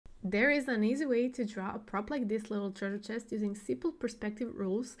There is an easy way to draw a prop like this little treasure chest using simple perspective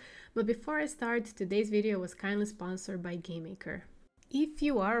rules, but before I start, today's video was kindly sponsored by GameMaker. If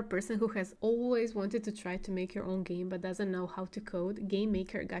you are a person who has always wanted to try to make your own game but doesn't know how to code,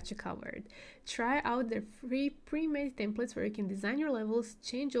 GameMaker got you covered. Try out their free pre-made templates where you can design your levels,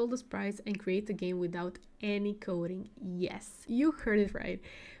 change all the sprites, and create a game without any coding. Yes, you heard it right.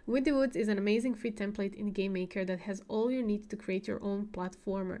 WindyWoods is an amazing free template in GameMaker that has all you need to create your own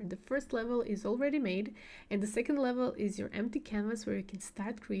platformer. The first level is already made, and the second level is your empty canvas where you can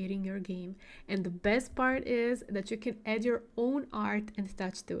start creating your game. And the best part is that you can add your own art and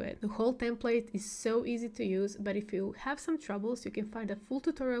touch to it. The whole template is so easy to use, but if you have some troubles, you can find a full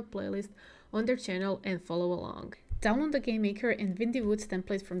tutorial playlist on their channel and follow along. Download the GameMaker and WindyWoods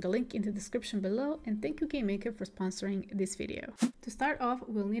template from the link in the description below, and thank you GameMaker for sponsoring this video. To start off,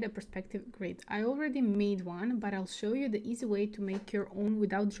 we'll need a perspective grid. I already made one, but I'll show you the easy way to make your own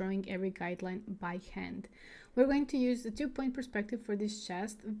without drawing every guideline by hand. We're going to use the 2-point perspective for this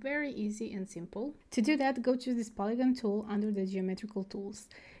chest, very easy and simple. To do that, go choose this polygon tool under the geometrical tools.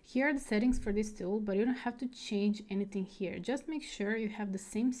 Here are the settings for this tool, but you don't have to change anything here. Just make sure you have the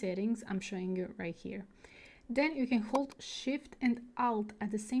same settings I'm showing you right here. Then you can hold Shift and Alt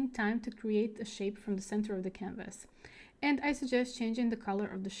at the same time to create a shape from the center of the canvas. And I suggest changing the color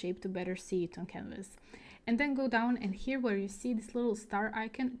of the shape to better see it on canvas. And then go down, and here where you see this little star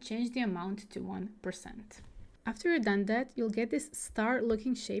icon, change the amount to 1%. After you've done that, you'll get this star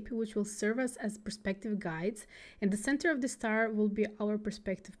looking shape which will serve us as perspective guides, and the center of the star will be our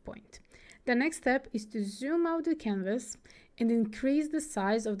perspective point. The next step is to zoom out the canvas and increase the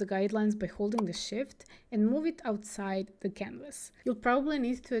size of the guidelines by holding the shift and move it outside the canvas. You'll probably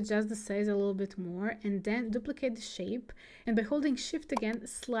need to adjust the size a little bit more and then duplicate the shape, and by holding shift again,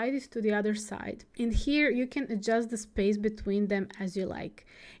 slide it to the other side. And here you can adjust the space between them as you like.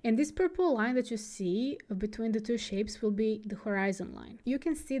 And this purple line that you see between the two shapes will be the horizon line. You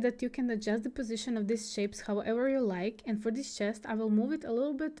can see that you can adjust the position of these shapes however you like, and for this chest I will move it a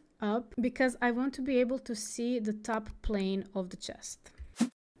little bit up because I want to be able to see the top plane of the chest.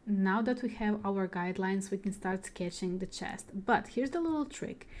 Now that we have our guidelines, we can start sketching the chest. But here's the little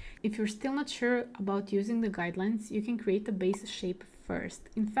trick. If you're still not sure about using the guidelines, you can create a base shape first.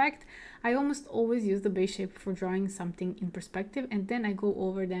 In fact, I almost always use the base shape for drawing something in perspective, and then I go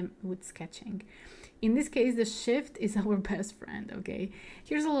over them with sketching. In this case, the shift is our best friend, okay?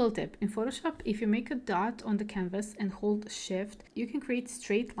 Here's a little tip. In Photoshop, if you make a dot on the canvas and hold shift, you can create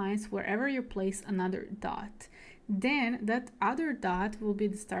straight lines wherever you place another dot. Then that other dot will be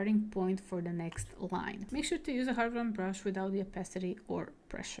the starting point for the next line. Make sure to use a hard-on brush without the opacity or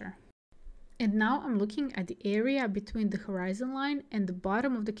pressure. And now I'm looking at the area between the horizon line and the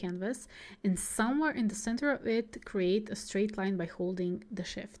bottom of the canvas, and somewhere in the center of it, create a straight line by holding the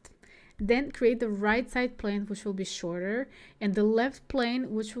shift. Then create the right side plane, which will be shorter, and the left plane,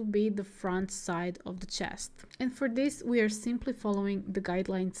 which will be the front side of the chest. And for this, we are simply following the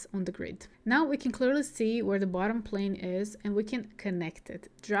guidelines on the grid. Now we can clearly see where the bottom plane is, and we can connect it.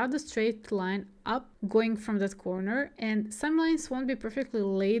 Draw the straight line up going from that corner, and some lines won't be perfectly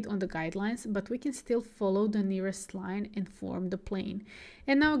laid on the guidelines, but we can still follow the nearest line and form the plane.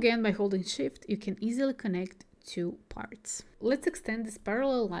 And now again, by holding shift, you can easily connect two parts. Let's extend these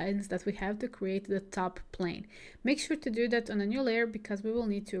parallel lines that we have to create the top plane. Make sure to do that on a new layer because we will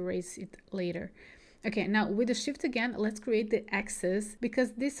need to erase it later. Okay, now with the shift again, let's create the axis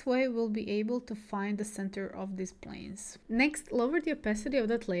because this way we'll be able to find the center of these planes. Next, lower the opacity of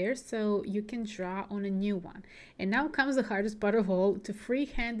that layer so you can draw on a new one. And now comes the hardest part of all, to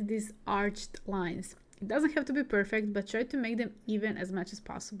freehand these arched lines. It doesn't have to be perfect, but try to make them even as much as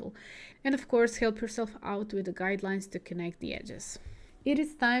possible. And of course, help yourself out with the guidelines to connect the edges. It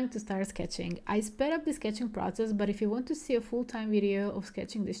is time to start sketching. I sped up the sketching process, but if you want to see a full-time video of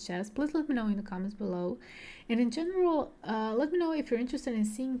sketching this chest, please let me know in the comments below. And in general, let me know if you're interested in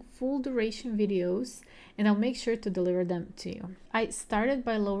seeing full duration videos, and I'll make sure to deliver them to you. I started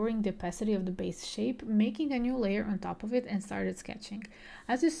by lowering the opacity of the base shape, making a new layer on top of it, and started sketching.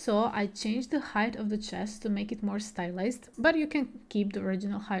 As you saw, I changed the height of the chest to make it more stylized, but you can keep the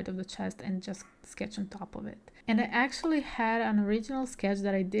original height of the chest and just sketch on top of it. And I actually had an original sketch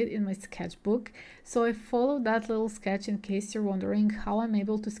that I did in my sketchbook, so I followed that little sketch in case you're wondering how I'm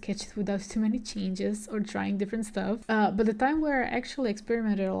able to sketch it without too many changes or trying different stuff. But the time where I actually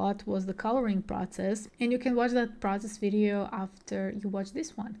experimented a lot was the coloring process, and you can watch that process video after you watch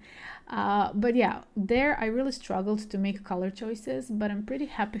this one. But yeah, there I really struggled to make color choices, but I'm pretty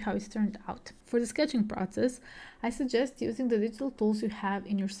happy how it turned out. For the sketching process, I suggest using the digital tools you have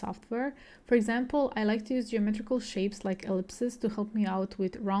in your software. For example, I like to use geometrical symmetrical shapes like ellipses to help me out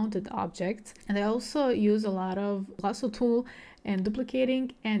with rounded objects. And I also use a lot of lasso tool and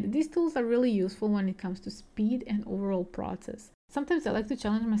duplicating, and these tools are really useful when it comes to speed and overall process. Sometimes I like to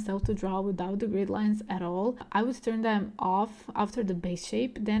challenge myself to draw without the grid lines at all. I would turn them off after the base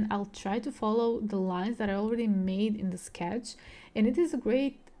shape, then I'll try to follow the lines that I already made in the sketch, and it is a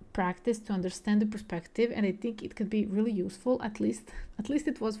great practice to understand the perspective, and I think it could be really useful. At least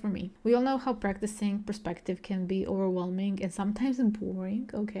it was for me. We all know how practicing perspective can be overwhelming and sometimes boring,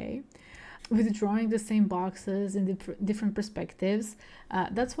 okay, with drawing the same boxes in different perspectives.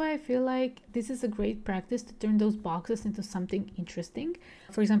 That's why I feel like this is a great practice to turn those boxes into something interesting.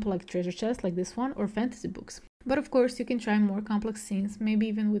 For example, like treasure chests like this one, or fantasy books. But of course, you can try more complex scenes, maybe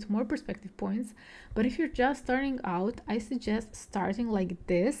even with more perspective points. But if you're just starting out, I suggest starting like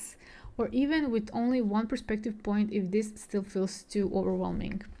this, or even with only one perspective point if this still feels too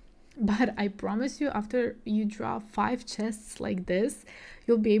overwhelming. But I promise you, after you draw 5 chests like this,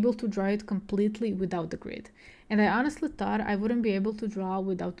 you'll be able to draw it completely without the grid. And I honestly thought I wouldn't be able to draw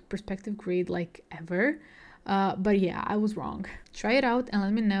without the perspective grid like ever. But yeah, I was wrong. Try it out and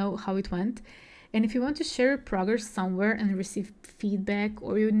let me know how it went. And if you want to share your progress somewhere and receive feedback,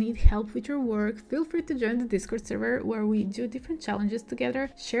 or you need help with your work, feel free to join the Discord server where we do different challenges together,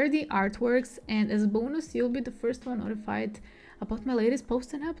 share the artworks, and as a bonus, you'll be the first one notified about my latest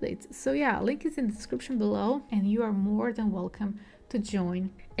posts and updates. So yeah, link is in the description below, and you are more than welcome to join.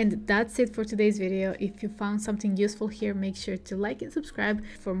 And that's it for today's video. If you found something useful here, make sure to like and subscribe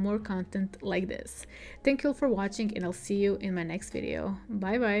for more content like this. Thank you all for watching, and I'll see you in my next video.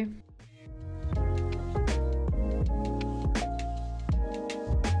 Bye bye.